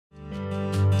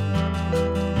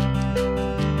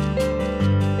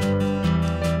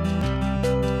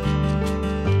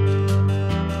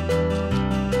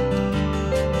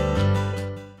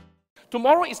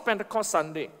Tomorrow is Pentecost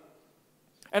Sunday.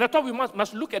 And I thought we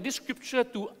must look at this scripture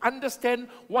to understand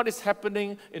what is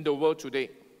happening in the world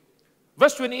today.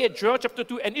 Verse 28, Joel chapter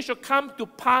 2, and it shall come to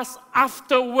pass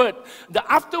afterward. The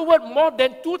afterward, more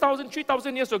than 2,000,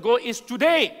 3,000 years ago, is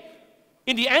today.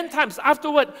 In the end times,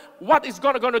 afterward, what is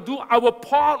God going to do? I will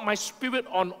pour out my spirit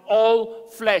on all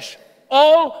flesh.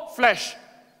 All flesh.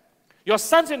 Your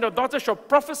sons and your daughters shall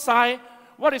prophesy.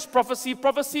 What is prophecy?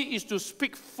 Prophecy is to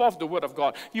speak forth the word of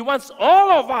God. He wants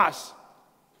all of us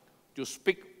to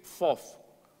speak forth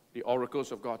the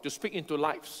oracles of God, to speak into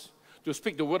lives, to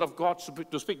speak the word of God,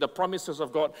 to speak the promises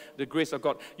of God, the grace of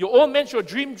God. Your old men shall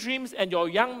dream dreams, and your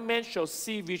young men shall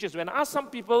see visions. When I ask some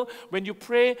people, when you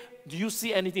pray, do you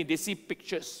see anything? They see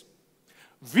pictures.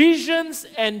 Visions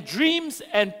and dreams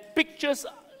and pictures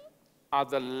are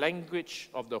the language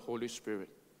of the Holy Spirit.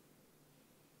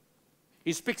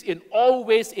 He speaks in all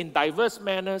ways, in diverse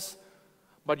manners,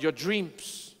 but your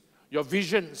dreams, your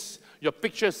visions, your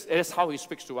pictures, that's how He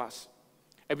speaks to us.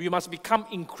 And we must become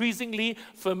increasingly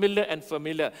familiar and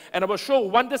familiar. And I will show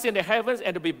wonders in the heavens,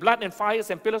 and there will be blood and fires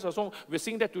and pillars of smoke. We're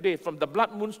seeing that today from the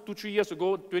blood moons 2-3 years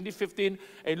ago, 2015,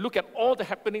 and look at all the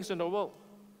happenings in the world.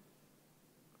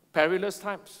 Perilous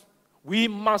times. We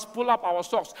must pull up our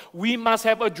socks. We must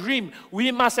have a dream.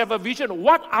 We must have a vision.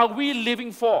 What are we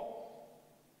living for?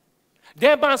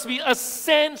 There must be a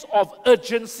sense of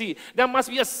urgency. There must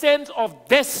be a sense of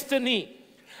destiny.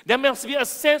 There must be a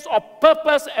sense of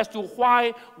purpose as to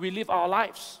why we live our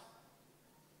lives.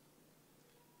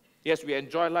 Yes, we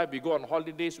enjoy life. We go on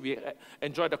holidays. We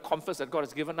enjoy the comforts that God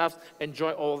has given us.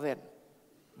 Enjoy all that.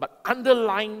 But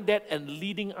underlying that and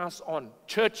leading us on,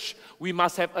 church, we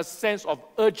must have a sense of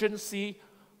urgency,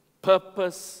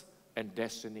 purpose, and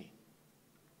destiny.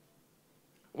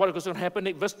 What is going to happen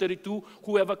next? Verse 32,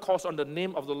 whoever calls on the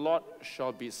name of the Lord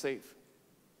shall be saved.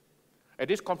 At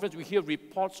this conference, we hear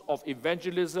reports of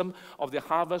evangelism of the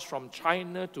harvest from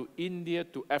China to India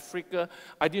to Africa.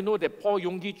 I didn't know that Paul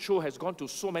Yonggi Cho has gone to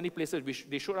so many places.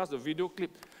 They showed us the video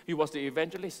clip. He was the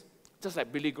evangelist, just like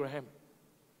Billy Graham.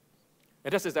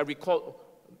 And just as I recall,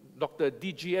 Dr.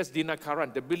 D.G.S.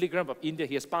 Dinakaran, the Billy Graham of India,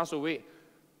 he has passed away.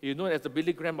 He's known as the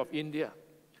Billy Graham of India.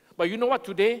 But you know what?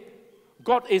 Today,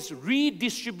 God is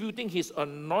redistributing His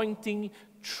anointing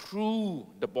through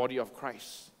the body of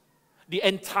Christ. The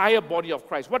entire body of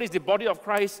Christ. What is the body of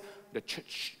Christ? The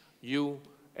church, you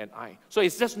and I. So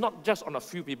it's just not just on a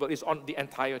few people, it's on the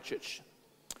entire church.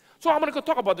 So I'm going to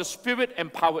talk about the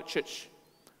Spirit-empowered church.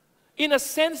 In a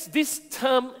sense, this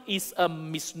term is a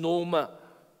misnomer.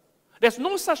 There's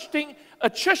no such thing. A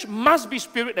church must be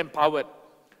Spirit-empowered.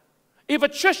 If a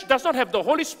church does not have the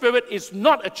Holy Spirit, it's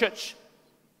not a church.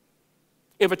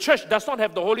 If a church does not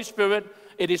have the Holy Spirit,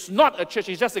 it is not a church.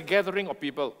 It's just a gathering of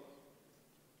people.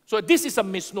 So this is a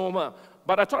misnomer.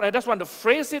 But I thought I just want to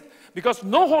phrase it because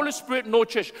no Holy Spirit, no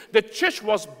church. The church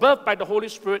was birthed by the Holy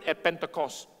Spirit at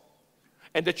Pentecost.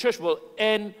 And the church will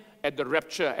end at the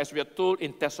rapture, as we are told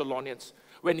in Thessalonians.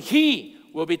 When He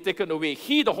will be taken away,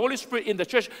 He, the Holy Spirit in the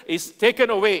church, is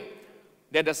taken away,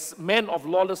 then the man of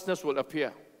lawlessness will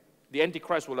appear. The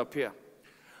Antichrist will appear.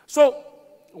 So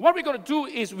what we're going to do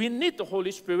is we need the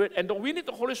Holy Spirit, and we need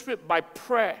the Holy Spirit by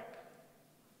prayer.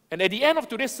 And at the end of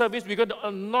today's service, we're going to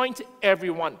anoint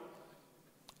everyone.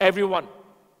 Everyone.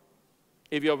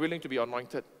 If you're willing to be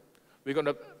anointed. We're going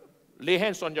to lay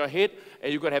hands on your head,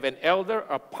 and you're going to have an elder,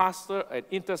 a pastor, an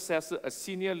intercessor, a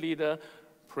senior leader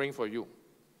praying for you.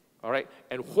 All right?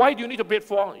 And why do you need to pray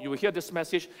for? You will hear this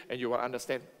message, and you will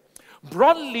understand.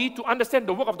 Broadly, to understand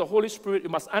the work of the Holy Spirit, you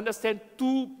must understand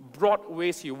two broad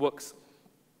ways He works.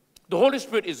 The Holy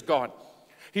Spirit is God.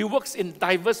 He works in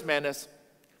diverse manners.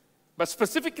 But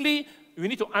specifically, we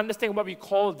need to understand what we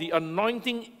call the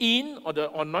anointing in or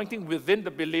the anointing within the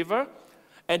believer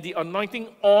and the anointing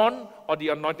on or the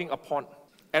anointing upon.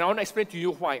 And I want to explain to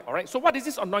you why. All right? So what is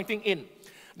this anointing in?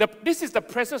 This is the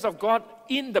presence of God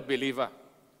in the believer.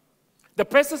 The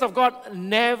presence of God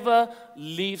never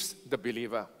leaves the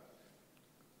believer.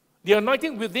 The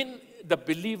anointing within the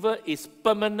believer is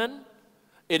permanent.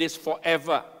 It is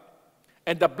forever.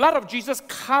 And the blood of Jesus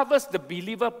covers the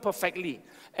believer perfectly,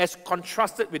 as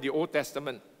contrasted with the Old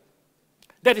Testament.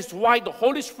 That is why the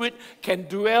Holy Spirit can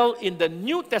dwell in the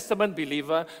New Testament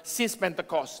believer since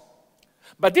Pentecost.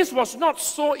 But this was not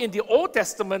so in the Old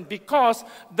Testament because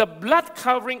the blood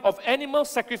covering of animal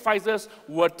sacrifices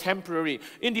were temporary.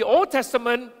 In the Old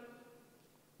Testament,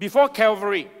 before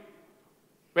Calvary,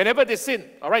 whenever they sin,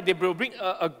 all right, they will bring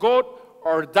a goat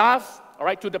or a dove, all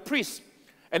right, to the priest.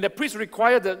 And the priest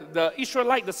required the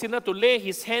Israelite, the sinner, to lay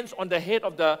his hands on the head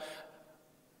of the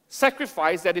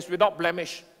sacrifice that is without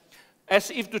blemish. as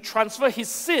if to transfer his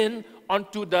sin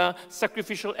onto the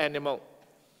sacrificial animal.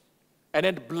 And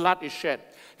then the blood is shed.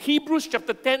 Hebrews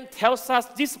chapter 10 tells us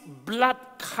this blood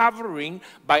covering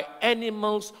by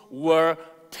animals were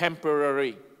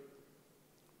temporary.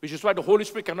 Which is why the Holy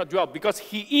Spirit cannot dwell, because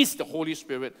he is the Holy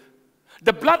Spirit.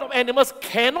 The blood of animals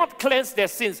cannot cleanse their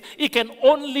sins. It can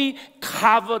only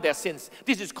cover their sins.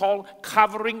 This is called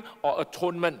covering or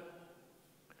atonement.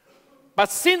 But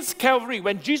since Calvary,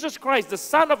 when Jesus Christ, the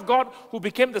Son of God, who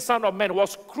became the Son of Man,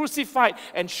 was crucified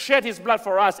and shed his blood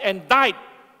for us and died,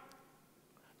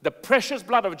 the precious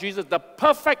blood of Jesus, the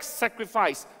perfect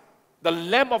sacrifice, the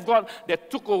Lamb of God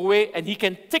that took away, and he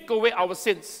can take away our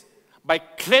sins by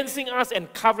cleansing us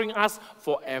and covering us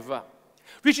forever.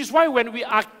 Which is why when we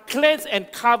are cleansed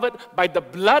and covered by the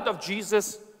blood of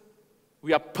Jesus,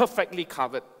 we are perfectly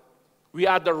covered. We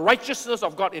are the righteousness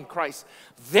of God in Christ.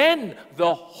 Then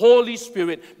the Holy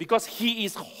Spirit, because he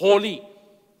is holy,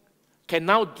 can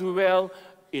now dwell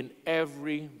in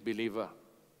every believer.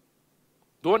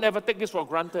 Don't ever take this for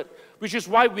granted. Which is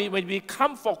why when we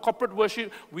come for corporate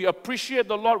worship, we appreciate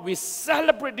the Lord. We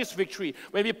celebrate this victory.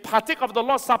 When we partake of the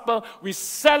Lord's Supper, we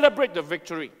celebrate the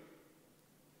victory.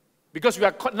 Because we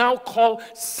are now called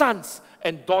sons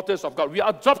and daughters of God. We are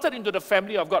adopted into the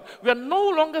family of God. We are no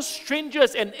longer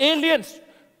strangers and aliens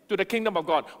to the kingdom of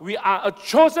God. We are a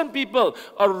chosen people,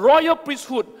 a royal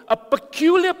priesthood, a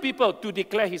peculiar people to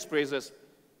declare his praises.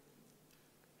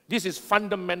 This is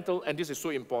fundamental, and this is so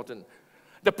important.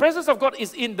 The presence of God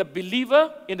is in the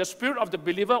believer, in the spirit of the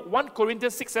believer. 1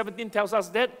 Corinthians 6:17 tells us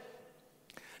that.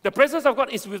 The presence of God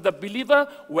is with the believer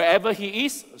wherever he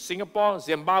is, Singapore,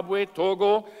 Zimbabwe,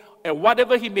 Togo, and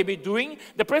whatever he may be doing.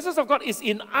 The presence of God is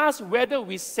in us whether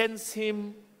we sense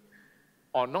him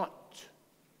or not.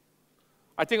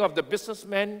 I think of the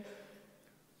businessman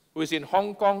who is in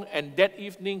Hong Kong, and that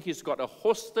evening he's got a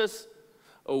hostess,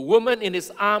 a woman in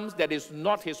his arms that is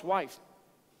not his wife.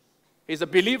 He's a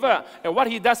believer, and what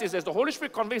he does is, as the Holy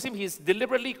Spirit convicts him, he's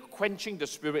deliberately quenching the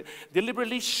Spirit,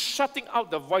 deliberately shutting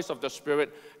out the voice of the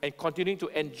Spirit, and continuing to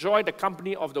enjoy the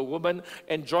company of the woman,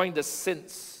 enjoying the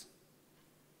sins.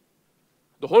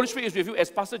 The Holy Spirit is with you, as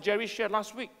Pastor Jerry shared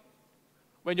last week,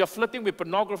 when you're flirting with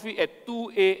pornography at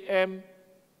 2 a.m.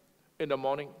 in the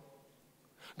morning.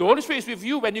 The Holy Spirit is with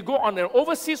you when you go on an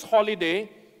overseas holiday,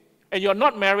 and you're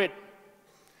not married,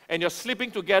 and you're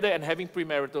sleeping together and having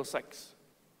premarital sex.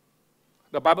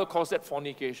 The Bible calls that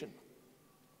fornication.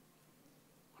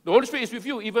 The Holy Spirit is with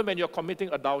you even when you're committing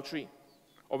adultery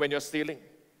or when you're stealing.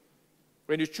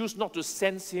 When you choose not to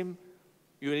sense him,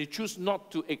 when you choose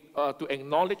not to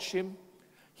acknowledge him,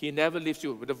 he never leaves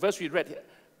you. With the verse we read here,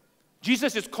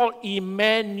 Jesus is called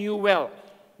Emmanuel,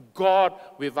 God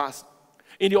with us.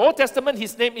 In the Old Testament,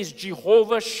 his name is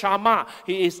Jehovah Shammah.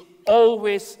 He is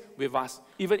always with us,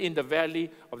 even in the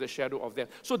valley of the shadow of death.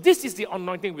 So this is the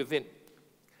anointing within.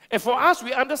 And for us,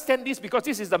 we understand this because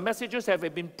this is the messages that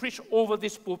have been preached over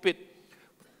this pulpit.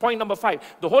 Point number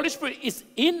 5, the Holy Spirit is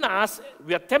in us.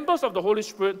 We are temples of the Holy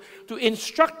Spirit to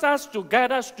instruct us, to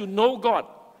guide us, to know God,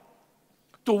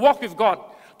 to walk with God,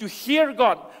 to hear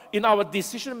God in our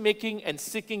decision-making and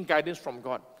seeking guidance from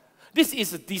God. This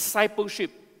is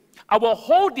discipleship. Our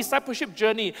whole discipleship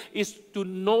journey is to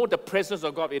know the presence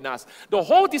of God in us. The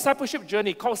whole discipleship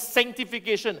journey, called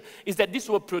sanctification, is that this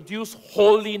will produce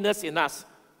holiness in us.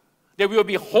 That we will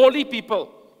be holy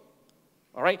people.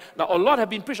 All right? Now, a lot have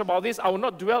been preached about this. I will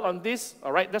not dwell on this.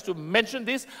 All right? Just to mention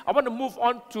this, I want to move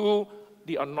on to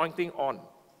the anointing on,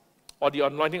 or the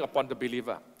anointing upon the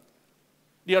believer.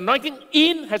 The anointing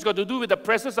in has got to do with the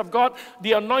presence of God.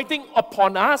 The anointing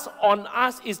upon us, on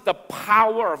us, is the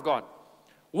power of God,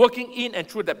 working in and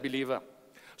through that believer.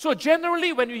 So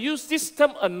generally, when we use this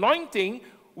term anointing,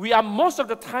 we are most of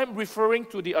the time referring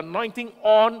to the anointing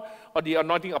on or the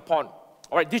anointing upon.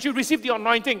 All right, did you receive the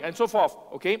anointing and so forth?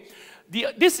 Okay,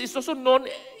 this is also known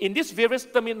in these various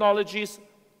terminologies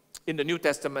in the New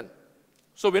Testament.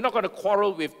 So we're not going to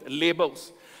quarrel with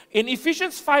labels. In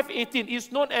Ephesians 5:18,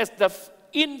 it's known as the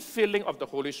infilling of the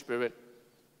Holy Spirit.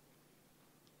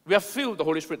 We are filled with the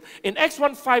Holy Spirit. In Acts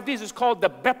 1:5, this is called the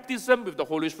baptism with the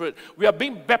Holy Spirit. We are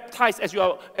being baptized. As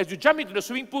you jump into the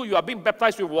swimming pool, you are being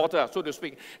baptized with water, so to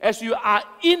speak. As you are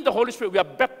in the Holy Spirit, we are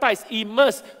baptized,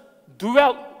 immersed,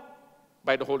 dwelt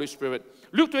by the Holy Spirit.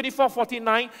 Luke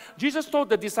 24:49, Jesus told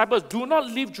the disciples, do not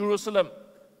leave Jerusalem.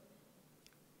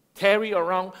 Tarry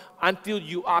around until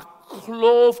you are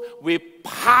clothed with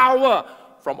power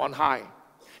from on high.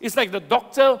 It's like the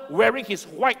doctor wearing his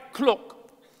white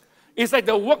cloak. It's like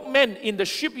the workman in the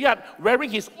shipyard wearing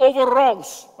his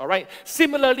overalls. All right.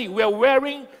 Similarly, we are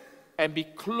wearing and be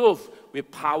clothed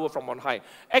with power from on high.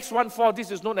 Acts 1:4,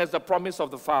 this is known as the promise of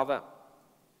the Father.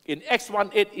 In Acts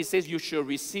 1:8, it says, you shall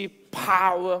receive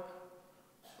power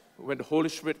when the Holy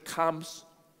Spirit comes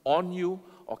on you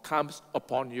or comes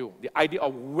upon you. The idea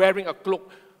of wearing a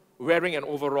cloak, wearing an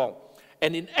overall.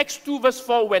 And in Acts 2 verse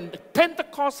 4, when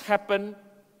Pentecost happened,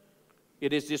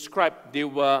 it is described they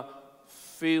were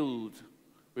filled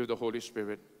with the Holy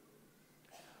Spirit.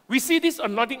 We see this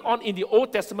anointing on in the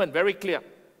Old Testament, very clear.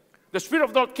 The Spirit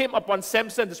of God came upon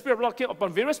Samson. The Spirit of God came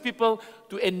upon various people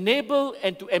to enable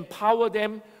and to empower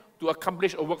them to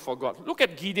accomplish a work for God. Look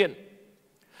at Gideon.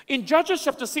 In Judges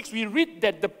chapter 6, we read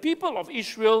that the people of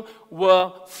Israel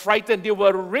were frightened. They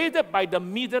were raided by the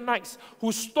Midianites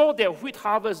who stole their wheat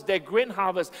harvest, their grain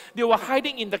harvest. They were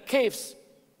hiding in the caves.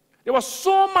 There was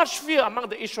so much fear among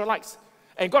the Israelites.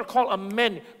 And God called a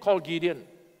man called Gideon.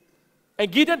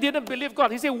 And Gideon didn't believe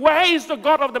God. He said, where is the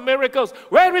God of the miracles?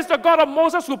 Where is the God of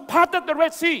Moses who parted the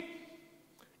Red Sea?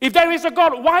 If there is a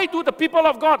God, why do the people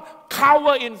of God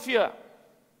cower in fear?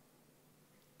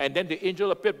 And then the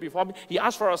angel appeared before me. He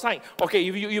asked for a sign. Okay,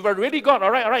 if you are really God,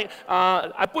 all right.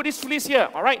 I put this fleece here,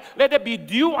 all right. Let there be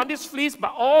dew on this fleece,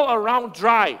 but all around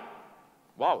dry.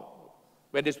 Wow.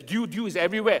 When there's dew is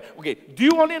everywhere. Okay,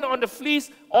 dew only on the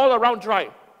fleece, all around dry.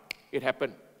 It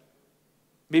happened.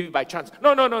 Maybe by chance.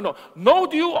 No. No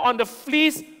dew on the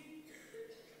fleece.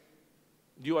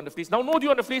 Dew on the fleece. Now, no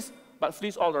dew on the fleece, but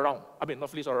fleece all around. I mean,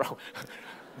 not fleece all around.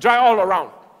 Dry all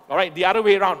around. All right, the other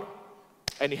way around.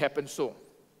 And it happened so.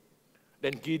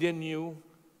 Then Gideon knew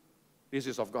this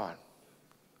is of God.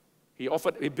 He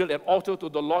built an altar to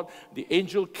the Lord. The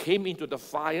angel came into the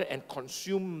fire and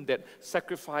consumed that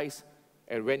sacrifice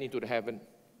and went into the heaven.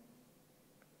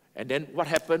 And then what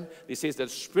happened? It says the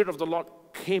Spirit of the Lord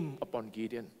came upon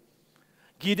Gideon.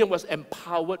 Gideon was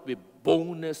empowered with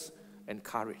boldness and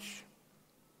courage.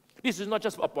 This is not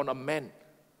just upon a man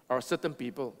or a certain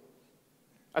people.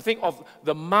 I think of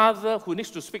the mother who needs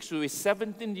to speak to his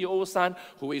 17-year-old son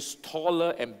who is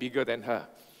taller and bigger than her.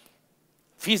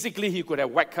 Physically, he could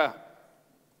have whacked her.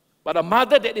 But a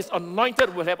mother that is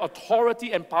anointed will have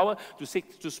authority and power to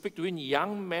speak to a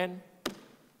young man.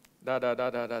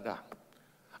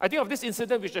 I think of this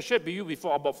incident which I shared with you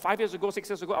before. About 5 years ago, 6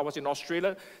 years ago, I was in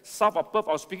Australia, south of Perth.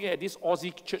 I was speaking at this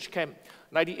Aussie church camp.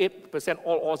 98%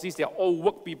 all Aussies. They are all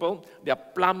work people. They are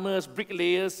plumbers,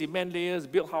 bricklayers, cement layers,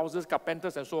 build houses,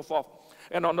 carpenters, and so forth.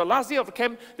 And on the last day of the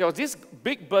camp, there was this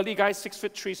big burly guy,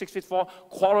 6'3", 6'4",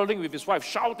 quarreling with his wife,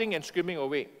 shouting and screaming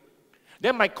away.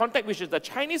 Then my contact, which is the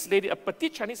Chinese lady, a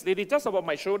petite Chinese lady, just about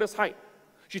my shoulder's height.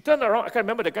 She turned around. I can't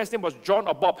remember the guy's name was John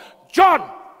or Bob. John,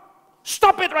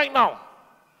 stop it right now.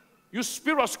 You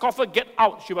spirit of scoffer, get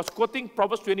out. She was quoting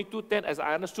Proverbs 22:10, as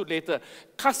I understood later.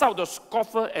 Cast out the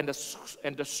scoffer and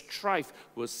the strife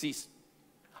will cease.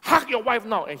 Hug your wife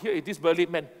now. And here is this burly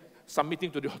man submitting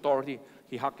to the authority.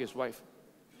 He hugged his wife.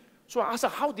 So I asked her,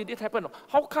 how did it happen?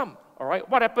 How come? All right,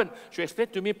 what happened? She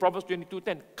explained to me Proverbs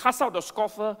 22:10. Cast out the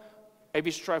scoffer,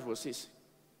 every strife will cease.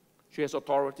 She has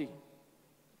authority.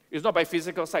 It's not by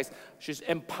physical size. She's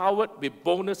empowered with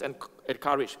boldness and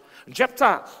courage.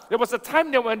 Jephthah, there was a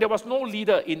time when there was no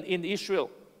leader in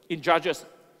Israel, in Judges.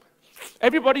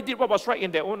 Everybody did what was right in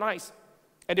their own eyes.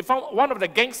 And they found one of the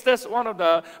gangsters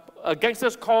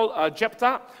called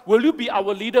Jephthah. Will you be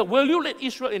our leader? Will you lead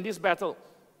Israel in this battle?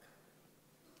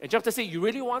 And Jephthah said, you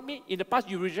really want me? In the past,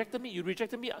 you rejected me.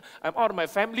 I'm out of my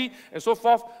family, and so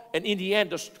forth. And in the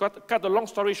end, cut the long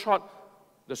story short,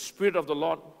 the Spirit of the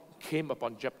Lord came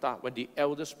upon Jephthah when the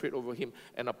elder spirit over him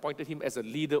and appointed him as a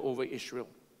leader over Israel.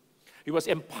 He was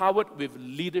empowered with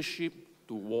leadership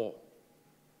to war.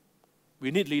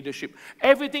 We need leadership.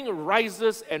 Everything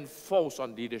rises and falls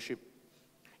on leadership.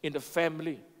 In the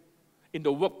family, in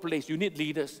the workplace, you need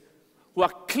leaders who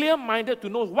are clear-minded to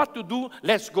know what to do.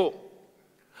 Let's go.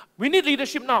 We need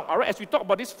leadership now, all right, as we talk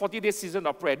about this 40-day season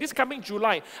of prayer. This coming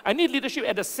July, I need leadership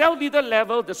at the cell leader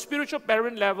level, the spiritual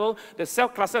parent level, the cell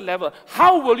cluster level.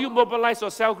 How will you mobilize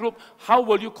your cell group? How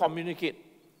will you communicate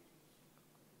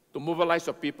to mobilize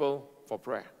your people for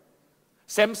prayer?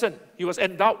 Samson, he was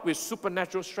endowed with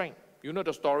supernatural strength. You know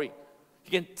the story.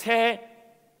 He can tear,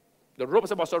 the ropes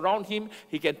that was around him,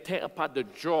 he can tear apart the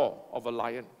jaw of a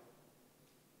lion.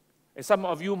 And some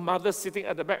of you mothers sitting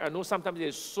at the back, I know sometimes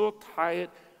you're so tired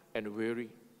and weary.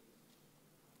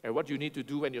 And what you need to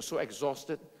do when you're so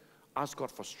exhausted, ask God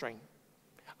for strength.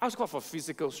 Ask God for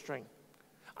physical strength.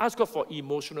 Ask God for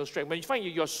emotional strength. When you find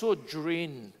you're so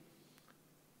drained,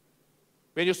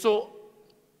 when you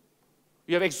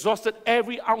have exhausted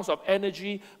every ounce of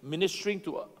energy ministering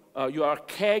to, you are a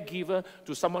caregiver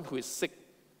to someone who is sick,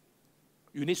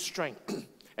 you need strength.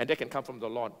 And that can come from the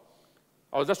Lord.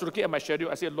 I was just looking at my schedule.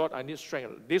 I said, Lord, I need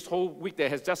strength. This whole week that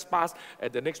has just passed,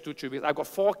 and the next 2-3 weeks, I've got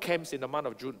 4 camps in the month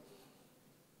of June.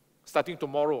 Starting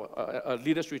tomorrow, a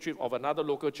leaders retreat of another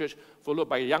local church, followed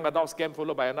by a young adults camp,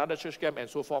 followed by another church camp, and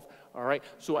so forth. All right?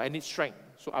 So I need strength.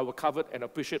 So I will covet and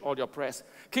appreciate all your prayers.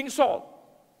 King Saul,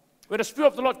 when the Spirit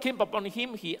of the Lord came upon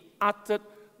him, he uttered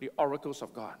the oracles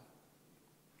of God.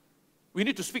 We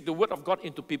need to speak the word of God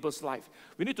into people's life.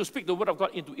 We need to speak the word of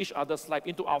God into each other's life,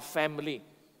 into our family.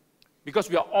 Because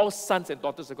we are all sons and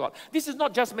daughters of God. This is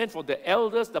not just meant for the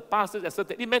elders, the pastors,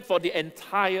 etc. It's meant for the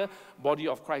entire body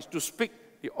of Christ to speak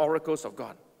the oracles of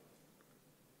God.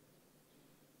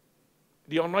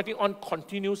 The anointing on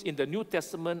continues in the New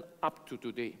Testament up to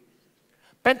today.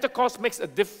 Pentecost makes a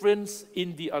difference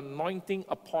in the anointing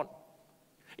upon.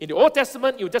 In the Old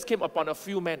Testament, it just came upon a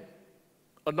few men,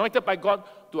 anointed by God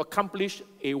to accomplish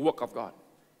a work of God.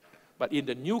 But in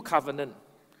the New Covenant,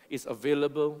 it's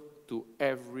available to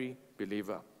every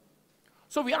believer.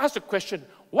 So we ask the question,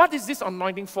 what is this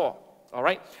anointing for? All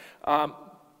right?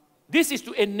 This is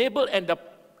to enable and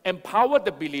empower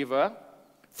the believer,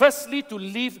 firstly, to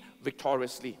live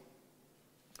victoriously.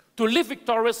 To live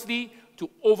victoriously, to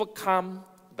overcome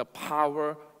the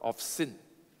power of sin.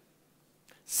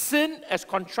 Sin as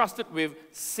contrasted with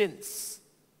sins.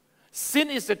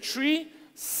 Sin is the tree,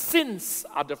 sins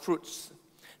are the fruits.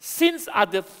 Sins are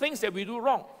the things that we do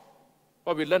wrong.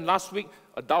 What we learned last week,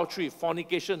 adultery,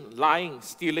 fornication, lying,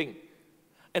 stealing.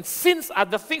 And sins are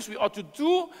the things we ought to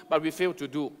do, but we fail to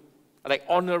do. Like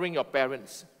honoring your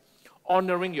parents,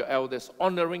 honoring your elders,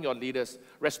 honoring your leaders,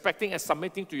 respecting and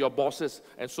submitting to your bosses,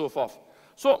 and so forth.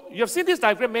 So you have seen this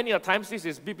diagram many times. This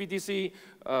is BBTC,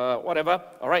 whatever,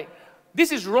 all right?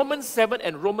 This is Romans 7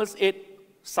 and Romans 8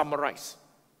 summarized.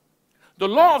 The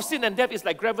law of sin and death is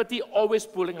like gravity always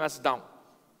pulling us down.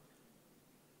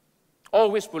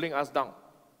 Always pulling us down.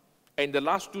 And the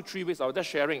last 2-3 weeks, I was just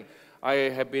sharing, I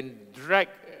have been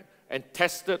dragged and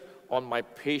tested on my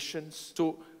patience.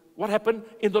 So what happened?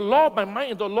 In the law of my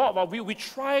mind, in the law of our will, we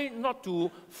try not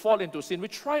to fall into sin. We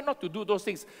try not to do those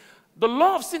things. The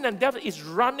law of sin and death is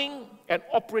running and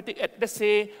operating at, let's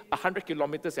say, 100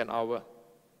 kilometers an hour.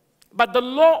 But the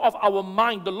law of our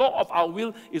mind, the law of our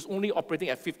will is only operating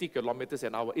at 50 kilometers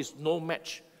an hour. It's no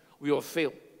match. We will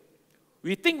fail.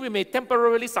 We think we may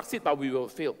temporarily succeed, but we will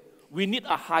fail. We need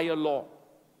a higher law.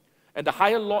 And the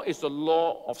higher law is the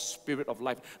law of spirit of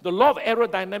life. The law of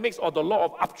aerodynamics or the law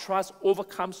of upthrust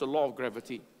overcomes the law of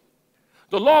gravity.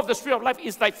 The law of the spirit of life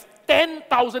is like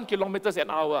 10,000 kilometers an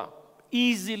hour.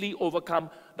 Easily overcome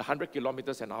the 100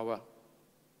 kilometers an hour.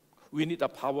 We need the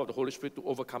power of the Holy Spirit to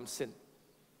overcome sin,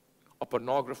 or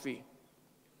pornography,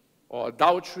 or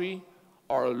adultery,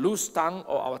 or a loose tongue,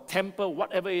 or our temper,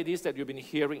 whatever it is that you've been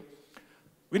hearing.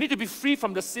 We need to be free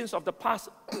from the sins of the past,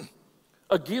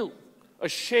 a guilt, a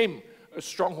shame, a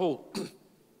stronghold.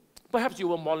 Perhaps you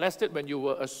were molested when you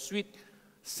were a sweet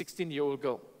 16-year-old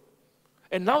girl.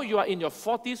 And now you are in your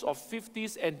 40s or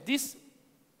 50s, and this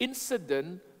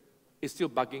incident is still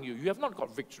bugging you. You have not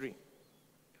got victory.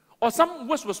 Or some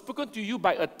words were spoken to you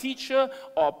by a teacher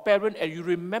or a parent, and you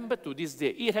remember to this day.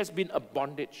 It has been a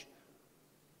bondage.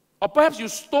 Or perhaps you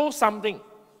stole something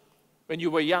when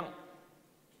you were young,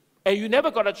 and you never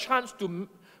got a chance to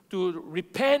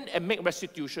repent and make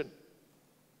restitution.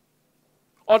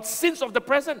 Or sins of the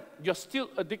present, you're still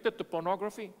addicted to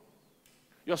pornography.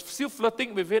 You're still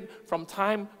flirting with it from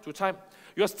time to time.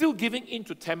 You're still giving in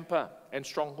to temper and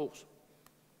strongholds.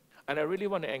 And I really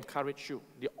want to encourage you.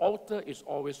 The altar is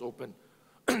always open.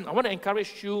 I want to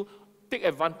encourage you, take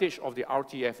advantage of the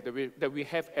RTF that we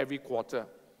have every quarter.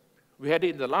 We had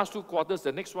it in the last 2 quarters.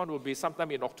 The next one will be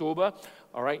sometime in October.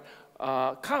 All right.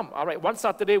 Come. All right. One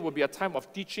Saturday will be a time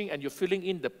of teaching, and you're filling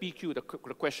in the PQ, the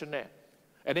questionnaire.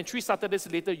 And then 3 Saturdays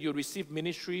later, you receive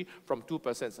ministry from 2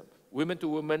 persons. Women to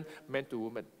women, men to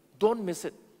women. Don't miss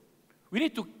it. We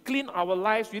need to clean our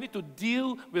lives. We need to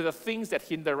deal with the things that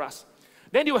hinder us.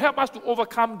 Then it will help us to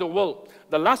overcome the world.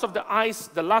 The lust of the eyes,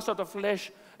 the lust of the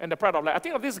flesh, and the pride of life. I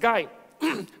think of this guy,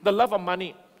 the love of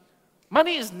money.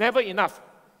 Money is never enough.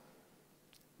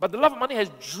 But the love of money has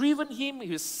driven him,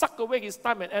 he sucked away his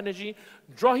time and energy,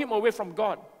 draw him away from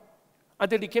God,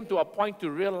 until he came to a point to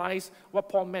realize what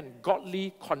Paul meant.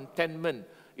 Godly contentment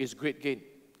is great gain.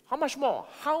 How much more?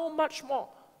 How much more?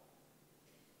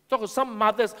 Talk to some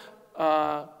mothers,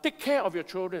 take care of your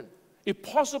children. If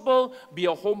possible, be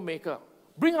a homemaker.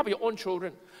 Bring up your own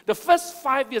children. The first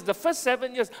 5 years, the first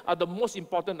 7 years are the most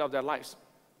important of their lives.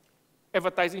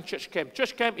 Advertising church camp.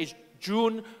 Church camp is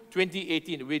June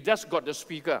 2018. We just got the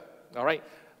speaker, all right?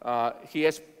 He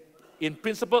has, in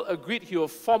principle, agreed. He will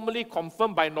formally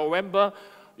confirm by November.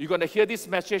 You're going to hear this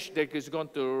message that is going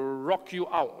to rock you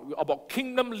out about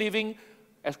kingdom living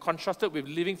as contrasted with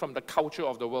living from the culture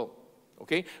of the world,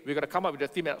 okay? We're going to come up with a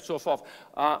theme and so forth.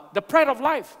 The pride of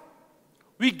life.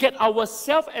 We get our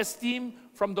self-esteem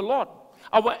from the Lord.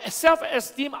 Our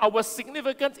self-esteem, our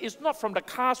significance is not from the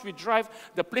cars we drive,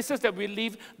 the places that we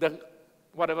live, the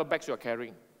whatever bags you're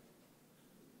carrying.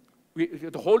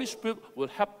 The Holy Spirit will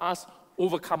help us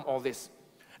overcome all this.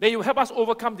 Then He will help us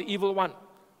overcome the evil one.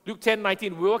 Luke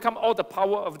 10:19, we overcome all the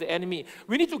power of the enemy.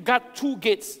 We need to guard two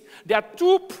gates. There are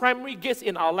two primary gates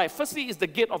in our life. Firstly is the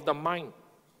gate of the mind.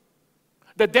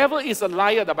 The devil is a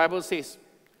liar, the Bible says.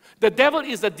 The devil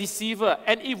is a deceiver.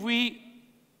 And if we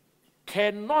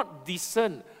cannot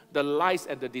discern the lies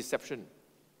and the deception,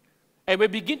 and we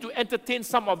begin to entertain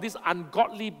some of these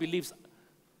ungodly beliefs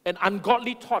and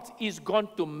ungodly thoughts, is going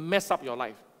to mess up your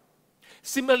life.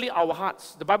 Similarly, our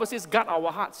hearts. The Bible says, guard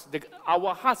our hearts.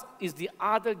 Our hearts is the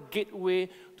other gateway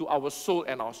to our soul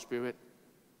and our spirit.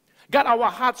 Guard our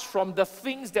hearts from the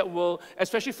things that will,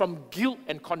 especially from guilt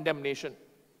and condemnation.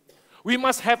 We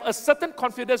must have a certain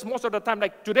confidence most of the time,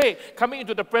 like today, coming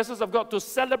into the presence of God to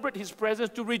celebrate His presence,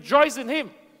 to rejoice in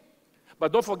Him.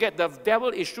 But don't forget, the devil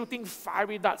is shooting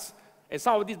fiery darts, and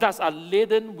some of these darts are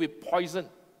laden with poison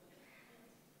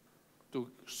to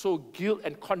sow guilt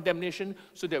and condemnation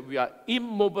so that we are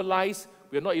immobilized.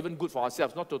 We are not even good for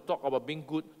ourselves, not to talk about being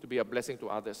good, to be a blessing to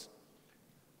others.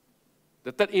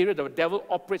 The third area the devil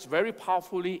operates very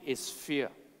powerfully is fear.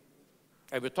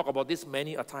 And we'll talk about this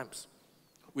many a times.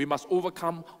 We must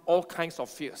overcome all kinds of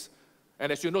fears.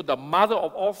 And as you know, the mother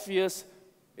of all fears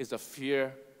is the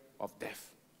fear of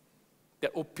death.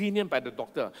 That opinion by the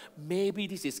doctor, maybe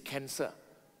this is cancer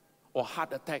or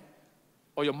heart attack,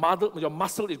 or your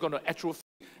muscle is going to atrophy,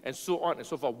 and so on and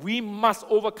so forth. We must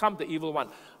overcome the evil one.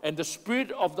 And the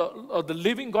Spirit of the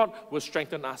living God will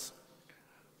strengthen us.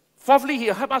 Fourthly, He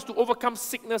will help us to overcome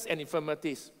sickness and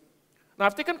infirmities. Now,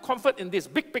 I've taken comfort in this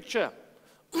big picture.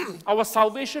 Our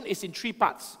salvation is in three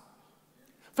parts.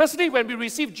 Firstly, when we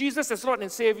receive Jesus as Lord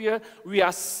and Savior, we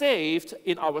are saved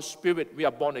in our spirit. We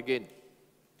are born again.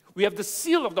 We have the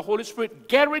seal of the Holy Spirit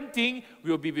guaranteeing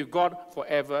we will be with God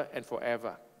forever and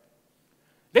forever.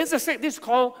 Then this is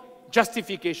called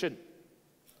justification.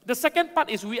 The second part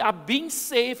is we are being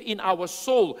saved in our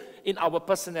soul, in our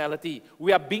personality.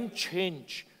 We are being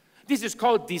changed. This is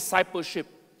called discipleship.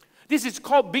 This is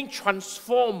called being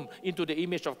transformed into the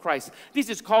image of Christ. This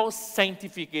is called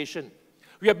sanctification.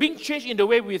 We are being changed in the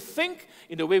way we think,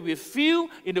 in the way we feel,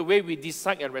 in the way we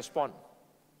decide and respond.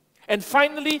 And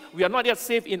finally, we are not yet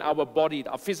saved in our body,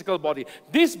 our physical body.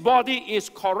 This body is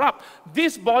corrupt.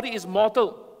 This body is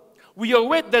mortal. We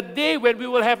await the day when we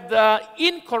will have the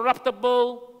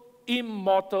incorruptible,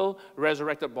 immortal,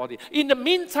 resurrected body. In the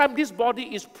meantime, this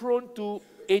body is prone to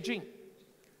aging.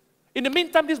 In the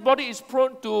meantime, this body is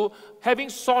prone to having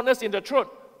soreness in the throat,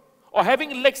 or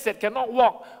having legs that cannot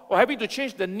walk, or having to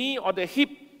change the knee or the hip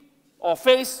or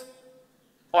face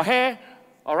or hair,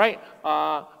 all right,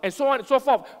 and so on and so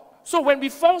forth. So when we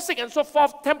fall sick and so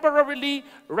forth, temporarily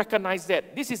recognize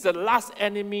that this is the last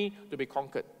enemy to be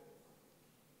conquered.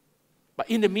 But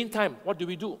in the meantime, what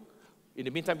do? In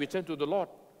the meantime, we turn to the Lord.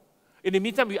 In the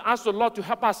meantime, we ask the Lord to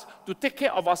help us to take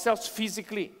care of ourselves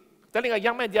physically. Telling a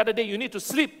young man the other day, you need to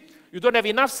sleep. You don't have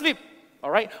enough sleep,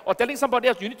 all right? Or telling somebody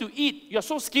else, you need to eat. You're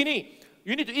so skinny.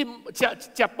 You need to eat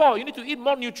jiapo. You need to eat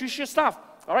more nutritious stuff,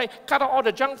 all right? Cut out all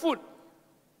the junk food.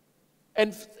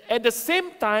 And at the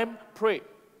same time, pray.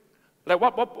 Like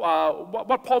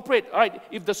what Paul prayed, all right?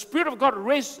 If the Spirit of God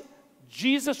raised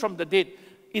Jesus from the dead,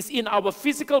 is in our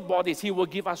physical bodies, He will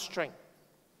give us strength.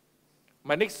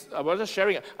 I was just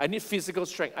sharing, I need physical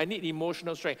strength, I need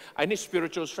emotional strength, I need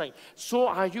spiritual strength. So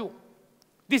are you.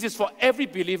 This is for every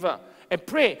believer. And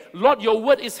pray, Lord, your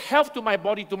word is health to my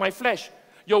body, to my flesh.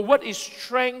 Your word is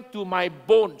strength to my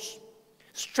bones.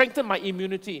 Strengthen my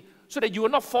immunity so that you will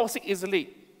not fall sick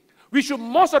easily. We should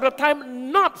most of the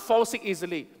time not fall sick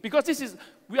easily, because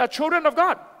we are children of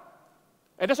God.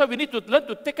 And that's why we need to learn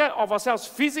to take care of ourselves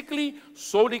physically,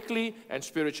 solically, and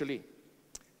spiritually.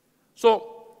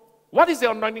 So, what is the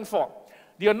anointing for?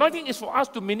 The anointing is for us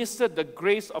to minister the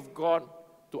grace of God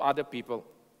to other people.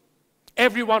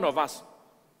 Every one of us.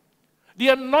 The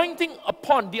anointing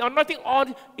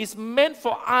on is meant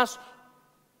for us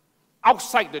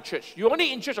outside the church. You're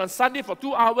only in church on Sunday for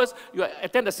 2 hours. You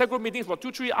attend the cell group meetings for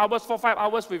 2-3 hours, 4-5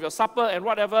 hours with your supper and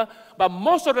whatever. But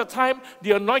most of the time,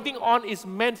 the anointing on is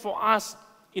meant for us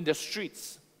in the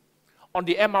streets, on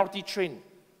the MRT train,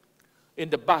 in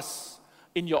the bus,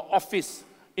 in your office,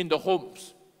 in the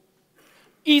homes.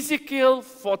 Ezekiel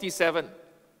 47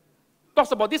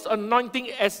 talks about this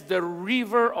anointing as the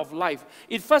river of life.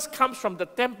 It first comes from the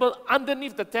temple,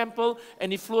 underneath the temple,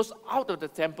 and it flows out of the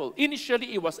temple.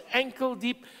 Initially, it was ankle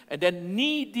deep, and then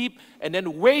knee deep, and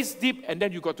then waist deep, and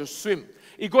then you got to swim.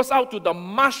 It goes out to the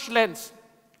marshlands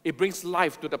It brings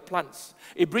life to the plants.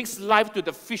 It brings life to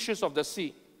the fishes of the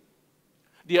sea.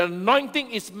 The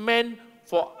anointing is meant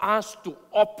for us to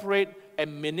operate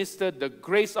and minister the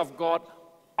grace of God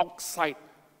outside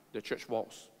the church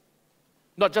walls.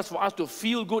 Not just for us to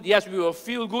feel good. Yes, we will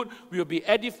feel good. We will be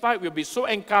edified. We will be so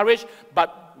encouraged.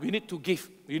 But we need to give.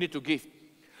 You need to give.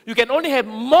 You can only have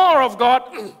more of God.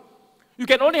 You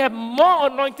can only have more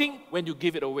anointing when you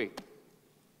give it away.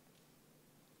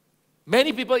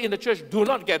 Many people in the church do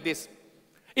not get this.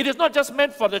 It is not just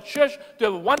meant for the church to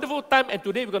have a wonderful time, and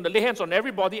today we're going to lay hands on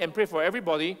everybody and pray for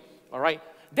everybody. All right?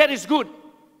 That is good.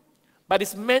 But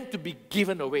it's meant to be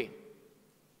given away.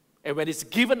 And when it's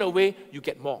given away, you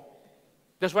get more.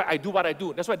 That's why I do what I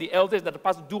do. That's why the elders and the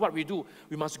pastors do what we do.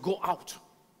 We must go out.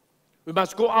 We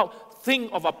must go out.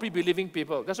 Think of our pre-believing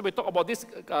people. That's why we talk about this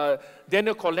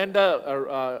Daniel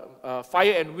Colander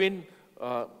Fire and Wind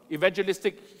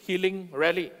evangelistic healing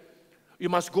rally. You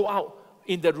must go out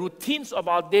in the routines of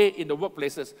our day in the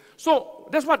workplaces. So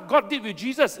that's what God did with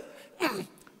Jesus.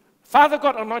 Father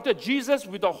God anointed Jesus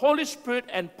with the Holy Spirit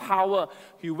and power.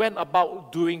 He went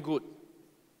about doing good.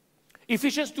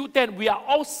 Ephesians 2:10, we are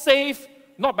all saved,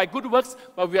 not by good works,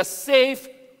 but we are saved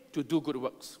to do good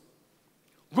works.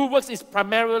 Good works is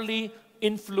primarily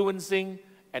influencing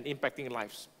and impacting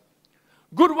lives.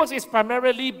 Good works is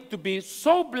primarily to be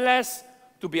so blessed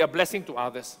to be a blessing to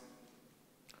others.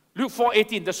 Luke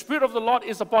 4:18, the Spirit of the Lord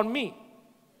is upon me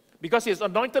because He has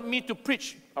anointed me to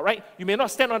preach. All right? You may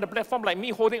not stand on the platform like me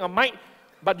holding a mic,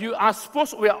 but we are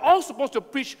all supposed to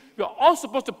preach. We are all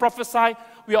supposed to prophesy.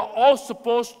 We are all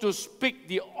supposed to speak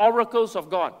the oracles of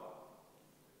God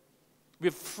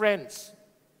with friends.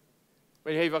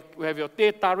 When you have your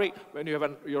teh tarik, when you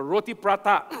have your roti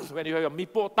prata, when you have your mee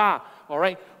pota, all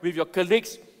right, with your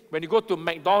colleagues, when you go to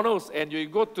McDonald's and you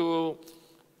go to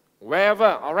wherever,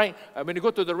 all right, when you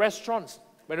go to the restaurants,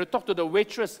 when you talk to the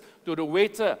waitress, to the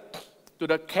waiter, to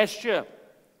the cashier,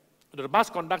 to the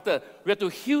bus conductor, we have to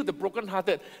heal the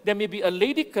brokenhearted. There may be a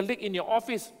lady colleague in your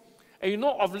office, and you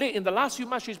know of late, in the last few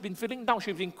months, she's been feeling down,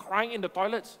 she's been crying in the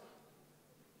toilets.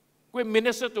 Go and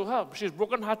minister to her. She's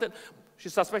brokenhearted.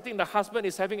 She's suspecting the husband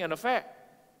is having an affair.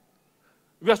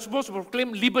 We are supposed to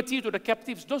proclaim liberty to the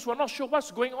captives, those who are not sure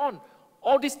what's going on.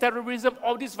 All this terrorism,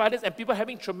 all this violence, and people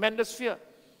having tremendous fear.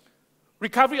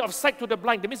 Recovery of sight to the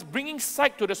blind. That means bringing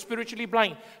sight to the spiritually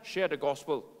blind. Share the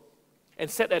gospel. And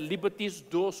set at liberty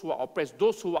those who are oppressed,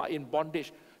 those who are in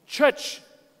bondage. Church,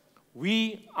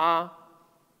 we are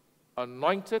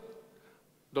anointed.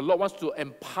 The Lord wants to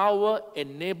empower,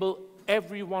 enable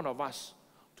every one of us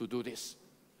to do this.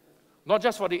 Not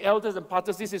just for the elders and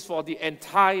pastors, this is for the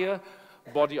entire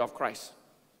body of Christ.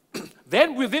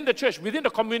 Then within the church, within the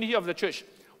community of the church,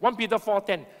 1 Peter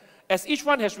 4:10, as each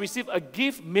one has received a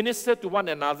gift, minister to one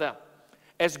another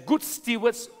as good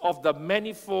stewards of the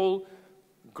manifold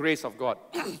grace of God.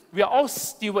 We are all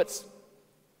stewards.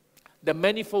 The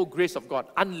manifold grace of God,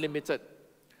 unlimited.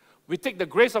 We take the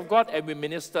grace of God and we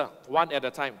minister one at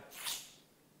a time.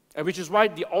 And which is why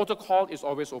the altar call is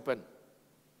always open.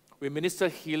 We minister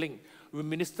healing. We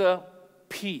minister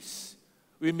peace.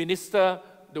 We minister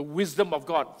the wisdom of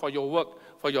God for your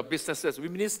work, for your businesses. We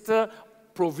minister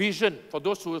provision for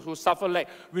those who suffer lack.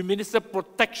 We minister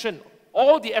protection.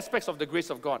 All the aspects of the grace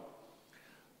of God.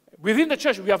 Within the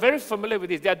church, we are very familiar with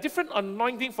this. There are different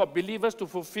anointing for believers to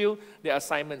fulfill their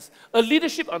assignments. A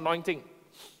leadership anointing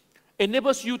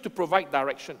enables you to provide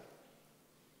direction.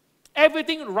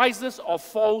 Everything rises or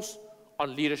falls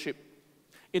on leadership.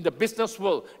 In the business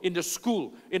world, in the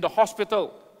school, in the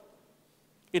hospital,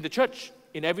 in the church,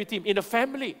 in every team, in the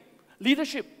family,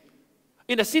 leadership.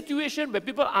 In a situation where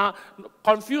people are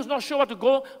confused, not sure what to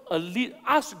go,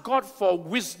 ask God for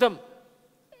wisdom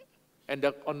and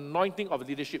the anointing of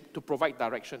leadership to provide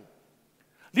direction.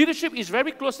 Leadership is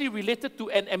very closely related to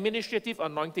an administrative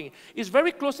anointing. It's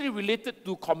very closely related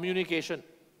to communication.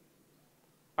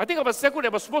 I think of a circle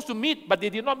that was supposed to meet, but they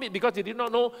did not meet because they did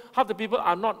not know half the people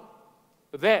are not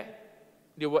there.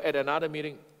 They were at another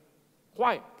meeting.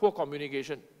 Why? Poor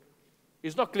communication.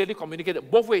 It's not clearly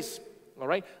communicated both ways. All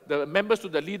right? The members to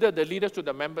the leaders to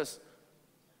the members.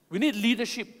 We need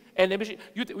leadership and membership.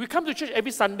 We come to church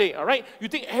every Sunday, all right? You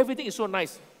think everything is so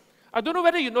nice. I don't know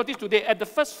whether you noticed today, at the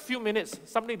first few minutes,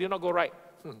 something did not go right.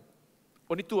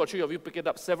 Only 2 or 3 of you pick it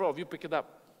up. Several of you pick it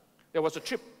up. There was a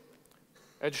trip.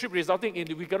 And the trip resulting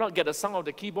in we cannot get the sound of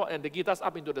the keyboard and the guitars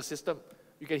up into the system.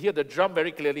 You can hear the drum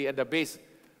very clearly and the bass,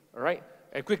 all right?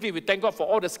 And quickly, we thank God for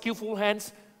all the skillful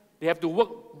hands. They have to work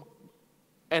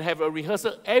and have a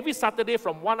rehearsal every Saturday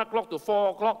from 1 o'clock to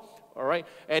 4 o'clock. All right,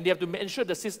 and they have to ensure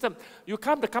the system. You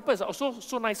come, the carpets are also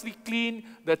so nicely clean,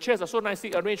 the chairs are so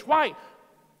nicely arranged. Why?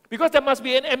 Because there must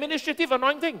be an administrative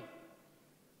anointing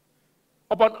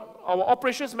upon our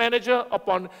operations manager,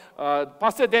 upon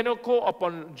Pastor Daniel Foo,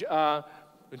 upon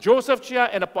Joseph Chia,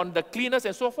 and upon the cleaners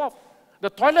and so forth. The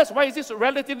toilets, why is this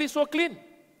relatively so clean?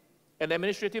 An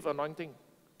administrative anointing.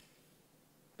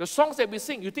 The songs that we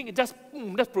sing, you think it just,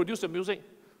 let's produce the music.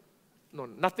 No,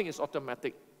 nothing is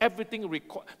automatic. Everything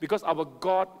because our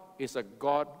God is a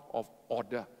God of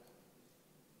order.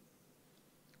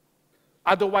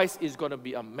 Otherwise, it's going to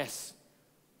be a mess.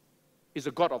 He's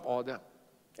a God of order.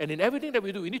 And in everything that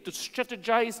we do, we need to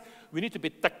strategize, we need to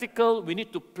be tactical, we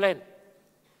need to plan.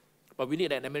 But we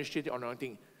need an administrative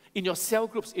anointing. In your cell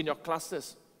groups, in your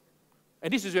clusters.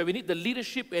 And this is where we need the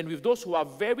leadership, and with those who are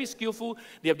very skillful,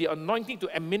 they have the anointing to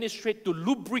administrate, to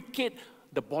lubricate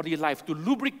the body life, to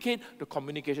lubricate the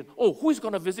communication. Oh, who is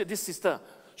going to visit this sister?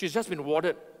 She's just been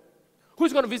warded.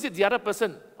 Who's going to visit the other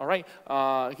person? All right,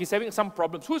 he's having some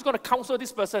problems. Who's going to counsel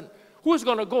this person? Who's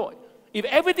going to go? If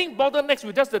everything bottlenecks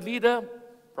with just the leader,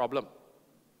 problem.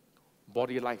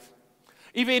 Body life.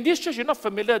 If in this church you're not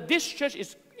familiar, this church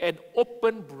is an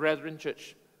open brethren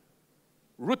church.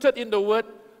 Rooted in the Word,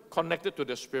 connected to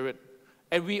the Spirit.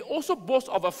 And we also boast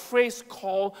of a phrase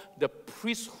called the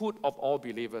priesthood of all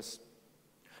believers.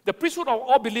 The priesthood of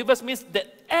all believers means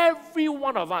that every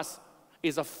one of us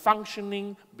is a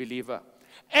functioning believer.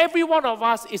 Every one of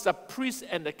us is a priest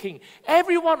and a king.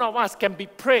 Every one of us can be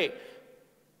prayed.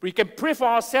 We can pray for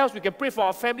ourselves, we can pray for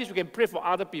our families, we can pray for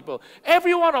other people.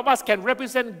 Every one of us can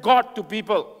represent God to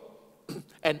people.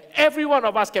 And every one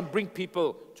of us can bring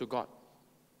people to God.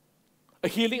 A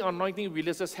healing anointing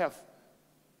releases health.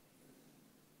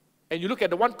 And you look at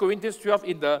the 1 Corinthians 12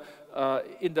 in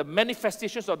the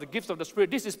manifestations of the gifts of the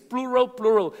Spirit. This is plural,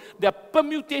 plural. There are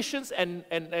permutations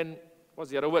and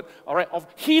what's the other word? All right, of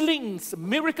healings,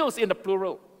 miracles in the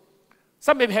plural.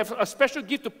 Some may have a special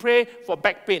gift to pray for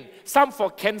back pain. Some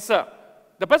for cancer.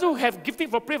 The person who have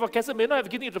gifting for pray for cancer may not have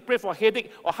gifting to pray for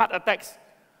headache or heart attacks.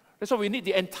 That's why we need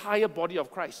the entire body of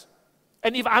Christ.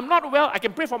 And if I'm not well, I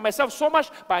can pray for myself so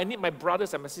much, but I need my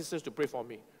brothers and my sisters to pray for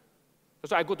me.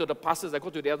 That's why I go to the pastors, I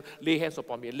go to the others, lay hands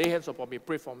upon me,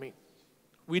 pray for me.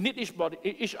 We need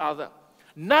each other.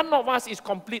 None of us is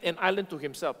complete and island to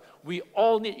himself. We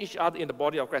all need each other in the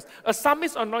body of Christ. A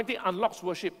psalmist anointing unlocks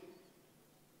worship.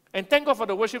 And thank God for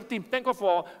the worship team. Thank God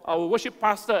for our worship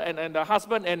pastor and the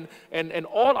husband and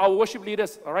all our worship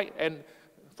leaders, all right? And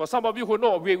for some of you who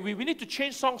know, we need to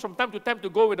change songs from time to time to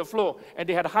go with the flow. And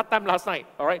they had a hard time last night,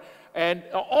 all right? And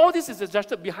all this is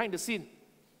adjusted behind the scene.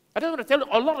 I just want to tell you,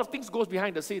 a lot of things goes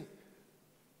behind the scene.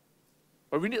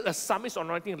 But we need a psalmist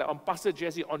anointing like on Pastor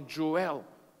Jesse, on Joel,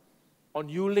 on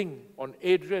Yuling, on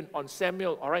Adrian, on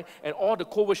Samuel, all right? And all the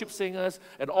co-worship singers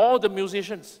and all the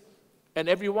musicians and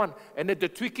everyone. And then the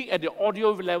tweaking at the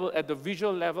audio level, at the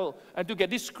visual level, and to get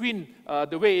this screen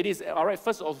the way it is, all right,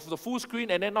 first of the full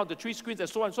screen and then now the 3 screens and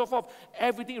so on and so forth.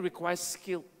 Everything requires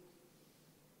skill.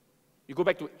 You go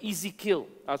back to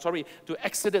to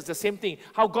Exodus, the same thing.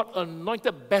 How God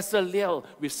anointed Bezalel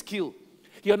with skill.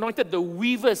 He anointed the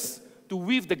weavers to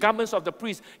weave the garments of the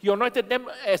priests. He anointed them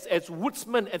as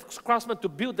woodsmen, as craftsmen to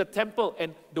build the temple.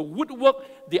 And the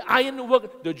woodwork, the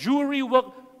ironwork, the jewelry work,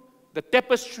 the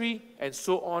tapestry, and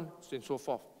so on and so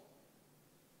forth.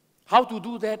 How to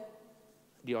do that?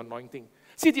 The anointing.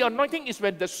 See, the anointing is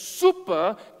when the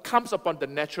super comes upon the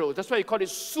natural. That's why you call it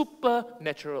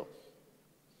supernatural.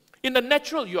 In the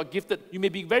natural, you are gifted. You may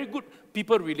be very good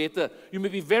people relator. You may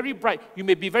be very bright. You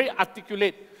may be very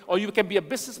articulate. Or you can be a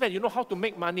businessman. You know how to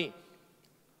make money.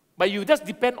 But you just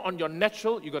depend on your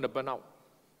natural, you're going to burn out.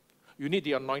 You need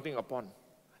the anointing upon.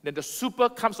 Then the super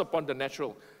comes upon the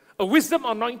natural. A wisdom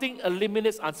anointing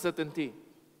eliminates uncertainty.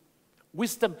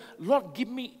 Wisdom. Lord, give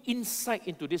me insight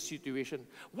into this situation.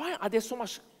 Why are there so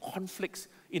much conflicts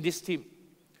in this team?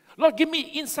 Lord, give me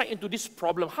insight into this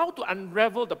problem. How to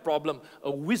unravel the problem.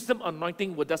 A wisdom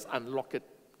anointing will just unlock it.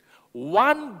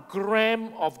 1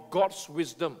 gram of God's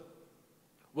wisdom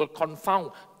will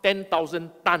confound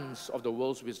 10,000 tons of the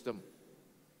world's wisdom.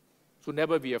 So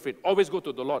never be afraid. Always go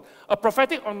to the Lord. A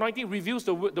prophetic anointing reveals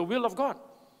the will of God.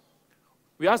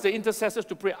 We ask the intercessors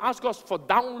to pray. Ask God for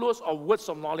downloads of words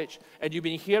of knowledge. And you've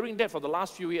been hearing that for the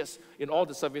last few years in all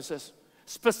the services.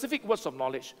 Specific words of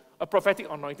knowledge. A prophetic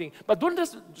anointing. But don't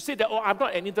just say that, oh, I'm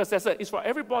not an intercessor. It's for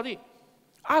everybody.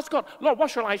 Ask God, Lord,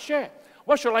 what shall I share?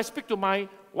 What shall I speak to my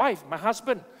wife, my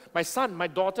husband, my son, my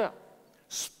daughter?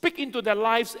 Speak into their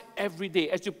lives every day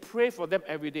as you pray for them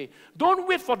every day. Don't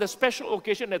wait for the special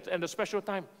occasion and the special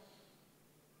time.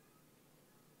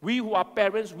 We who are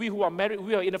parents, we who are married,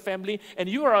 we are in a family, and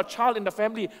you are a child in the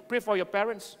family, pray for your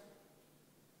parents.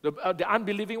 the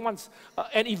unbelieving ones.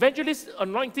 An evangelist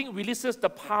anointing releases the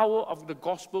power of the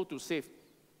gospel to save.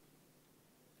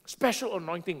 Special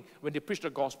anointing when they preach the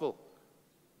gospel.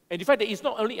 And in fact, there is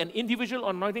not only an individual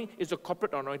anointing, it's a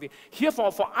corporate anointing. Here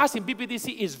for us in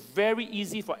BBTC, it's very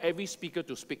easy for every speaker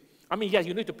to speak. I mean, yes,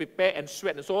 you need to prepare and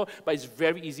sweat and so on, but it's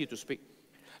very easy to speak.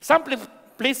 Some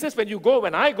places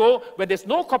when I go, when there's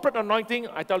no corporate anointing,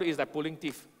 I tell you, it's like pulling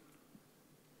teeth.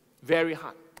 Very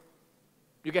hard.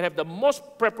 You can have the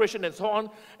most preparation and so on.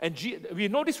 And we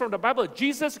know this from the Bible.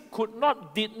 Jesus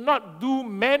did not do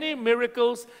many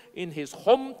miracles in his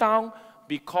hometown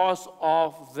because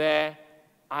of their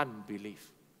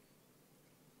unbelief.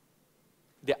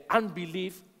 Their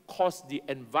unbelief caused the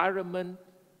environment,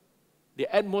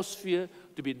 the atmosphere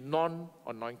to be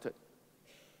non-anointed.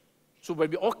 So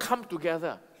when we all come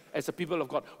together as a people of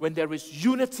God, when there is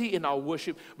unity in our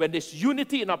worship, when there's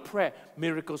unity in our prayer,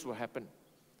 miracles will happen.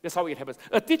 That's how it happens.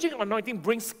 A teaching anointing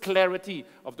brings clarity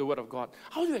of the Word of God.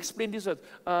 How do you explain this?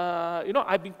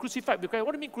 I've been crucified with Christ.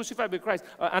 What do you mean crucified with Christ?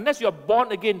 Unless you're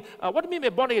born again. What do you mean by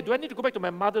born again? Do I need to go back to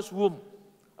my mother's womb?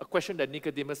 A question that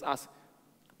Nicodemus asked.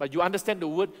 But you understand the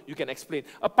word, you can explain.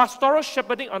 A pastoral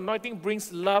shepherding anointing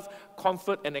brings love,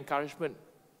 comfort, and encouragement.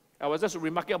 I was just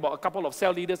remarking about a couple of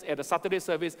cell leaders at the Saturday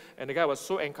service, and the guy was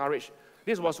so encouraged.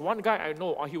 This was one guy I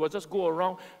know. He would just go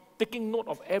around taking note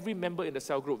of every member in the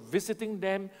cell group, visiting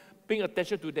them, paying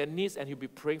attention to their needs, and he'll be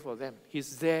praying for them.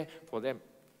 He's there for them.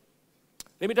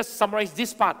 Let me just summarize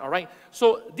this part, all right?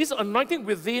 So this anointing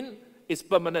within is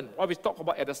permanent, what we talked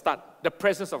about at the start, the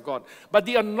presence of God. But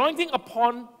the anointing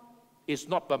upon is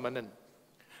not permanent.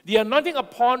 The anointing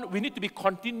upon, we need to be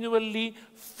continually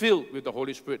filled with the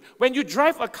Holy Spirit. When you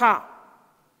drive a car,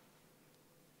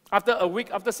 after a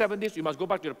week, after 7 days, you must go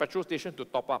back to the petrol station to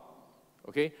top up,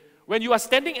 okay? When you are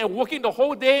standing and working the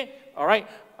whole day, all right,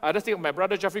 I just think of my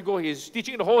brother Jeffrey he's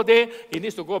teaching the whole day, he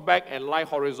needs to go back and lie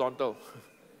horizontal.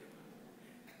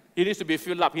 He needs to be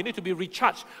filled up. He needs to be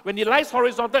recharged. When he lies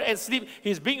horizontal and sleep,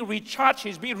 he's being recharged,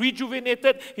 he's being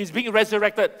rejuvenated, he's being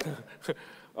resurrected.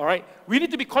 All right? We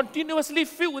need to be continuously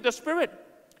filled with the Spirit.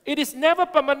 It is never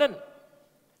permanent.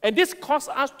 And this causes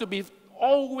us to be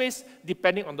always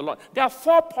depending on the Lord. There are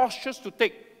 4 postures to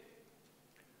take.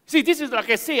 See, this is, like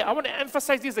I say, I want to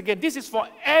emphasize this again. This is for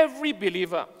every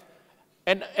believer.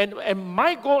 And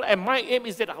my goal and my aim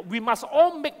is that we must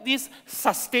all make this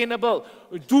sustainable,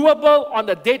 doable on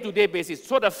a day-to-day basis.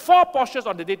 So the 4 postures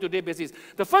on the day-to-day basis.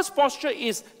 The first posture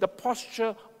is the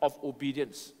posture of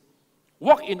obedience.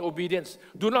 Walk in obedience.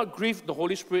 Do not grieve the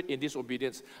Holy Spirit in this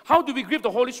obedience. How do we grieve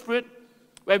the Holy Spirit?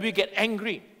 When we get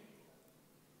angry.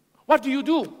 What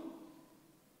do?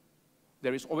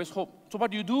 There is always hope. So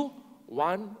what do?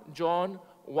 1 John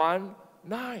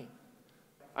 1:9.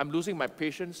 I'm losing my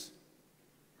patience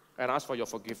and ask for your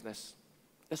forgiveness.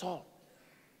 That's all.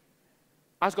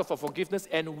 Ask God for forgiveness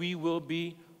and we will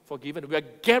be forgiven. We are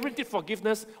guaranteed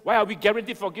forgiveness. Why are we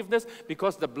guaranteed forgiveness?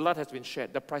 Because the blood has been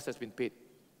shed. The price has been paid.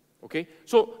 Okay?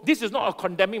 So this is not a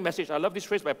condemning message. I love this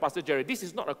phrase by Pastor Jerry. This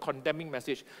is not a condemning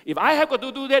message. If I have got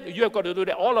to do that, you have got to do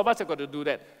that. All of us have got to do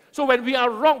that. So when we are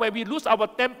wrong, when we lose our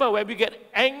temper, when we get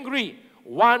angry,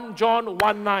 1 John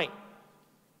 1:9.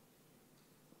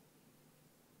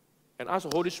 And ask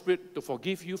the Holy Spirit to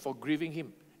forgive you for grieving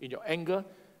Him in your anger,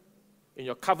 in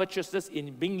your covetousness,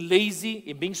 in being lazy,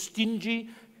 in being stingy,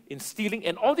 in stealing.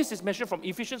 And all this is mentioned from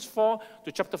Ephesians 4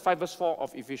 to chapter 5, verse 4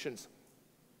 of Ephesians.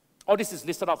 All this is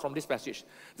listed out from this passage.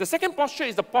 The second posture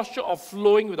is the posture of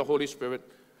flowing with the Holy Spirit.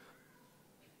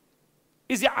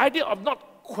 It's the idea of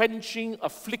not quenching a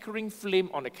flickering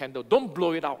flame on a candle. Don't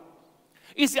blow it out.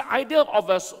 It's the idea of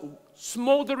a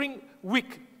smoldering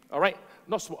wick, all right?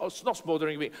 Not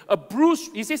smoldering wick.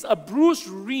 He says a bruised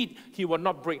reed he will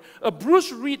not break. A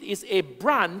bruised reed is a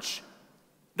branch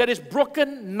that is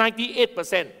broken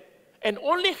 98% and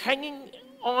only hanging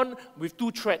on with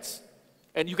 2 threads.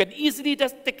 And you can easily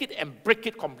just take it and break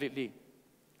it completely.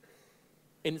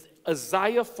 In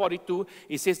Isaiah 42,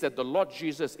 he says that the Lord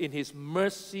Jesus, in His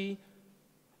mercy,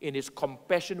 in His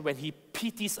compassion, when He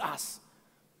pities us,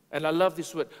 and I love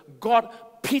this word, God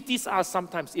pities us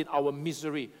sometimes in our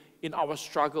misery, in our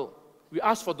struggle. We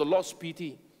ask for the Lord's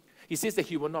pity. He says that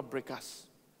He will not break us.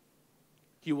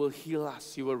 He will heal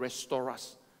us. He will restore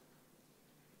us.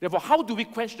 Therefore, how do we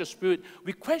quench the Spirit?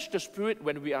 We quench the Spirit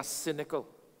when we are cynical.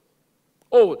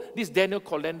 Oh, this Daniel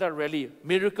calendar rally,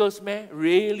 miracles, man,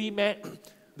 really, man.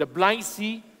 The blind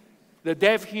see, the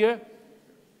deaf hear.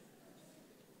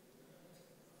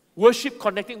 Worship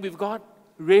connecting with God,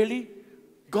 really?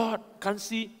 God can't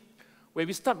see. When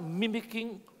we start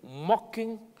mimicking,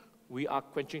 mocking, we are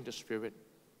quenching the Spirit.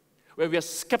 When we are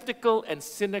skeptical and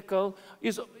cynical,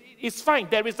 it's fine.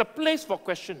 There is a place for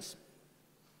questions.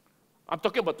 I'm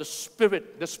talking about the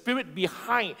spirit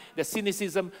behind the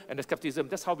cynicism and the skepticism.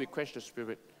 That's how we quench the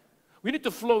spirit. We need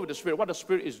to flow with the spirit, what the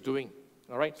spirit is doing.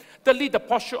 All right? Thirdly, the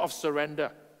posture of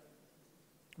surrender.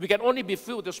 We can only be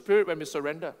filled with the spirit when we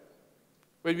surrender.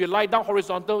 When we lie down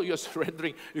horizontal, you're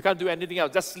surrendering. You can't do anything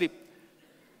else, just sleep.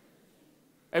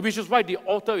 And which is why the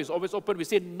altar is always open. We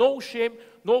say, no shame,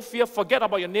 no fear. Forget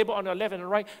about your neighbor on your left and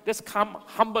right. Just come,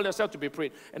 humble yourself to be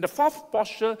prayed. And the fourth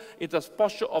posture is the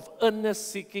posture of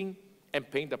earnest seeking and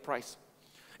paying the price.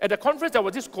 At the conference, there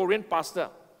was this Korean pastor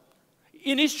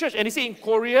in his church, and he said in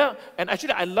Korea, and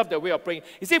actually I love the way of praying.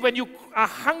 He said, when you are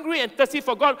hungry and thirsty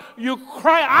for God, you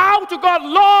cry out to God,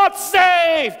 Lord,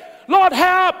 save! Lord,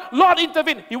 help! Lord,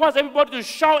 intervene! He wants everybody to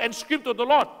shout and scream to the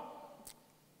Lord.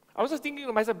 I was just thinking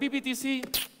to myself,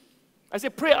 BBTC, I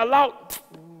said, pray aloud.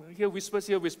 Here whispers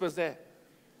there.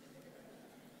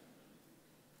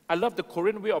 I love the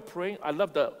Korean way of praying. I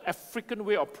love the African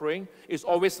way of praying. It's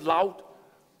always loud.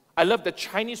 I love the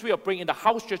Chinese way of praying. In the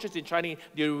house churches in China,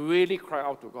 they really cry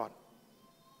out to God.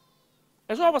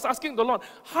 And so I was asking the Lord,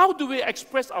 how do we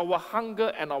express our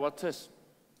hunger and our thirst?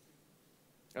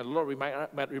 And the Lord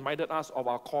reminded us of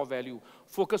our core value.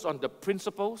 Focus on the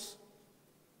principles.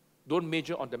 Don't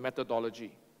major on the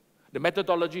methodology. The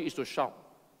methodology is to shout.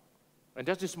 And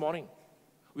just this morning,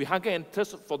 we hunger and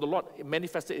thirst for the Lord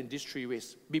manifested in these three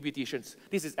ways. BBTCs.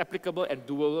 This is applicable and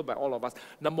doable by all of us.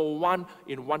 Number one,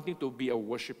 in wanting to be a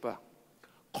worshiper.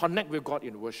 Connect with God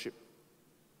in worship.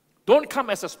 Don't come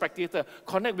as a spectator.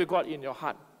 Connect with God in your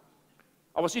heart.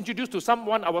 I was introduced to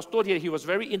someone, I was told he was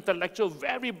very intellectual,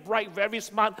 very bright, very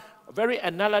smart, very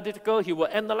analytical. He will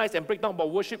analyze and break down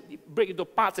about worship, break into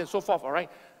parts and so forth, all right?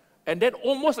 And then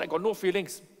almost like got no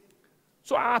feelings.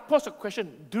 So I posed a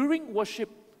question, during worship,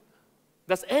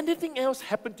 does anything else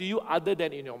happen to you other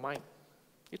than in your mind?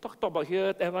 He talked about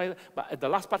here, but at the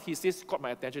last part he says, caught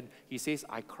my attention. He says,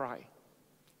 I cry.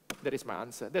 That is my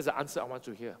answer. That's the answer I want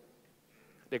to hear.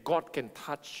 That God can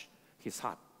touch his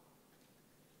heart.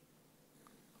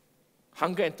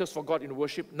 Hunger and thirst for God in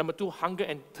worship. Number two, hunger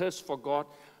and thirst for God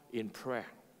in prayer.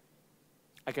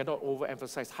 I cannot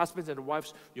overemphasize. Husbands and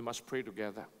wives, you must pray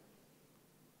together.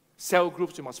 Cell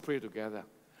groups, you must pray together.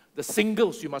 The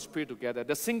singles, you must pray together.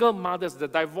 The single mothers, the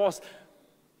divorced,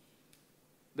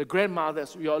 the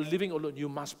grandmothers, you are living alone, you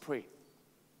must pray.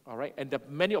 All right? And there are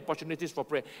many opportunities for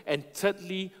prayer. And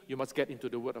thirdly, you must get into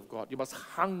the Word of God. You must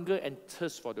hunger and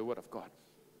thirst for the Word of God.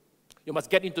 You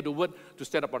must get into the Word to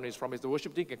stand up on His promise. The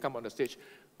worship team can come on the stage.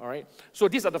 All right? So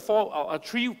these are the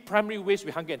three primary ways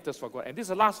we hunger and thirst for God. And this is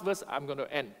the last verse I'm going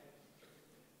to end.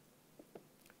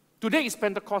 Today is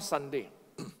Pentecost Sunday.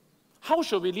 How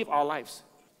shall we live our lives?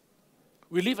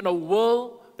 We live in a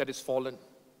world that is fallen.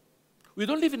 We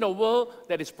don't live in a world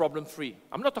that is problem-free.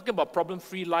 I'm not talking about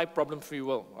problem-free life, problem-free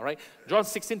world, all right? John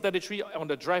 16:33 on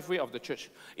the driveway of the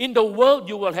church. In the world,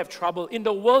 you will have trouble. In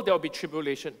the world, there will be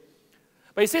tribulation.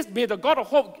 But he says, may the God of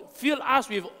hope fill us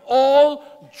with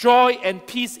all joy and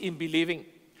peace in believing.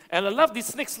 And I love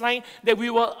this next line, that we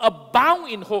will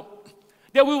abound in hope.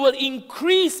 That we will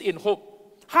increase in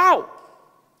hope. How?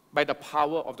 By the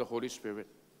power of the Holy Spirit.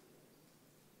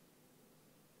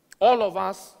 All of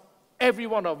us, every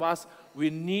one of us, we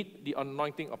need the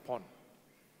anointing upon.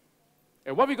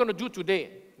 And what we're going to do today,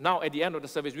 now at the end of the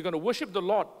service, we're going to worship the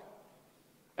Lord.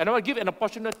 And I want to give an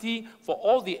opportunity for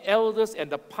all the elders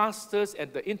and the pastors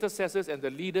and the intercessors and the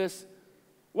leaders.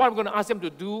 What I'm going to ask them to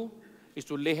do is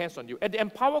to lay hands on you. At the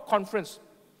Empower Conference,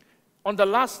 on the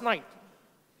last night,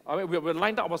 we were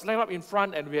lined up, I was lined up in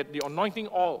front, and we had the anointing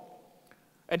oil.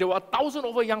 And there were 1,000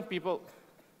 over young people.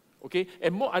 Okay,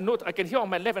 and more, I can hear on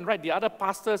my left and right the other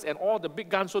pastors and all the big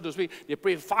guns, so to speak, they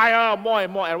pray fire more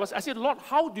and more. And I said, Lord,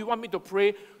 how do you want me to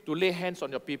pray to lay hands on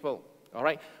your people? All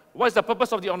right, what is the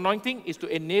purpose of the anointing? Is to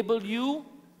enable you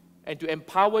and to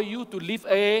empower you to live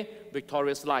a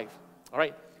victorious life. All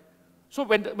right, so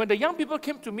when the young people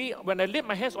came to me, when I laid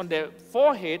my hands on their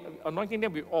forehead, anointing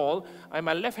them with oil, and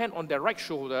my left hand on their right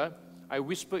shoulder, I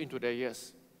whispered into their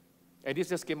ears. And this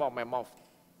just came out of my mouth.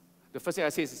 The first thing I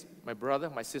say is, my brother,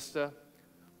 my sister,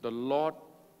 the Lord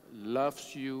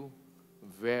loves you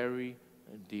very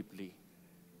deeply.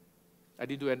 I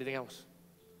didn't do anything else.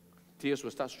 Tears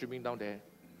will start streaming down their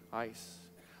eyes.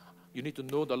 You need to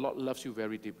know the Lord loves you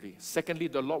very deeply. Secondly,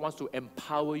 the Lord wants to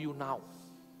empower you now.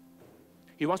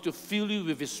 He wants to fill you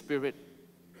with His Spirit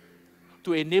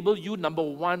to enable you, number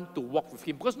one, to walk with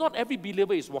Him. Because not every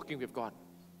believer is walking with God.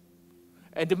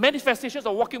 And the manifestations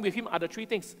of walking with Him are the three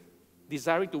things.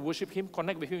 Desiring to worship Him,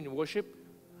 connect with Him in worship,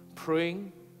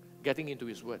 praying, getting into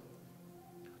His Word.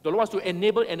 The Lord wants to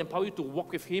enable and empower you to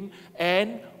walk with Him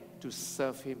and to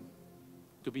serve Him,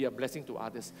 to be a blessing to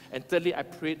others. And thirdly, I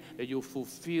prayed that you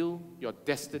fulfill your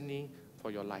destiny for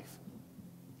your life.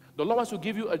 The Lord wants to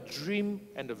give you a dream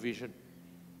and a vision.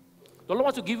 The Lord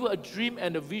wants to give you a dream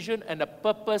and a vision and a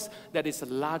purpose that is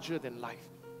larger than life.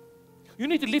 You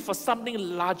need to live for something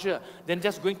larger than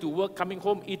just going to work, coming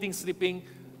home, eating, sleeping,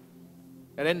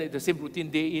 and then the same routine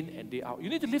day in and day out. You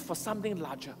need to live for something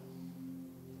larger.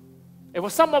 And for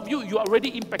some of you, you are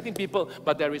already impacting people,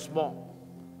 but there is more.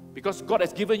 Because God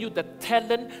has given you the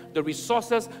talent, the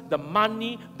resources, the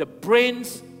money, the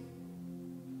brains,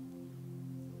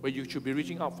 where you should be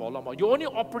reaching out for a lot more. You're only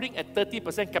operating at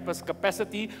 30%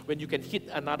 capacity when you can hit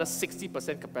another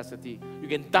 60% capacity. You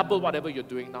can double whatever you're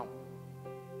doing now.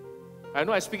 I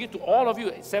know I'm speaking to all of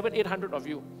you, 700-800 of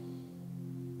you.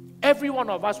 Every one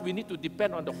of us, we need to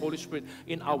depend on the Holy Spirit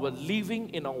in our living,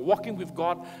 in our walking with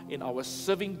God, in our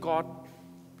serving God,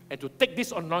 and to take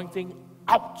this anointing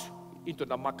out into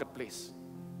the marketplace,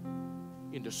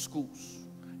 in the schools,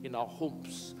 in our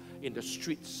homes, in the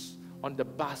streets, on the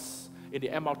bus, in the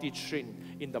MRT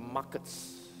train, in the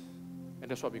markets.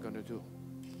 And that's what we're going to do.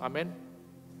 Amen.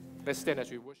 Let's stand as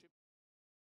we worship.